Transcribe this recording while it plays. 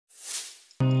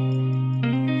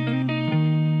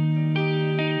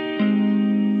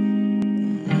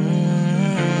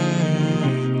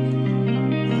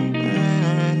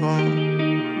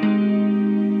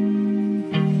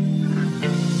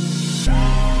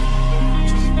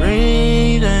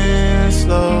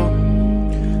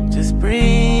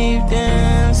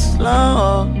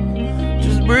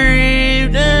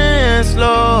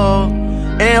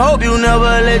hope you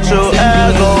never let your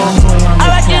air go. I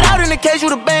like it out in the cage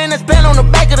with a band that's been on the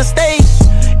back of the stage.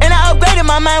 And I upgraded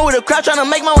my mind with a crowd trying to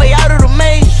make my way out of the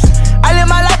maze. I live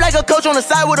my life like a coach on the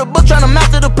side with a book trying to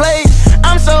master the plays.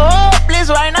 I'm so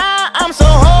hopeless right now, I'm so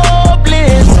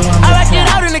hopeless. I like it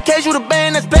out in the cage with a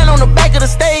band that's been on the back of the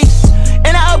stage.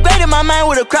 And I upgraded my mind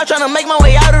with a crowd trying to make my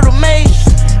way out of the maze.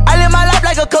 I live my life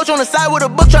like a coach on the side with a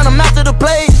book trying to master the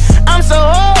plays. I'm so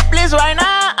hopeless right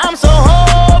now, I'm so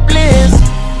hopeless.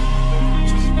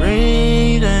 Just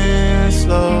breathe in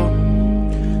slow.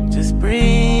 Just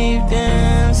breathe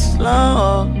in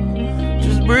slow.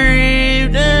 Just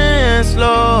breathe in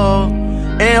slow.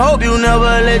 And hope you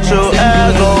never let your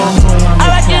air go. I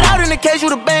like it out in the cage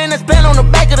with a band that's been on the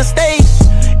back of the stage.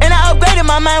 And I upgraded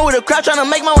my mind with a crowd trying to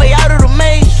make my way out of the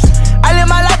maze. I live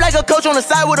my life like a coach on the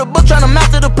side with a book trying to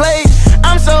master the plays.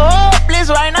 I'm so hopeless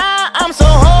right now, I'm so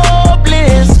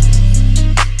hopeless.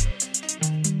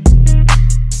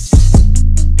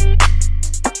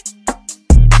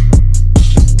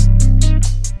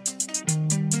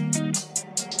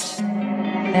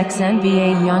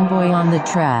 XNBA Youngboy on the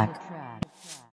track.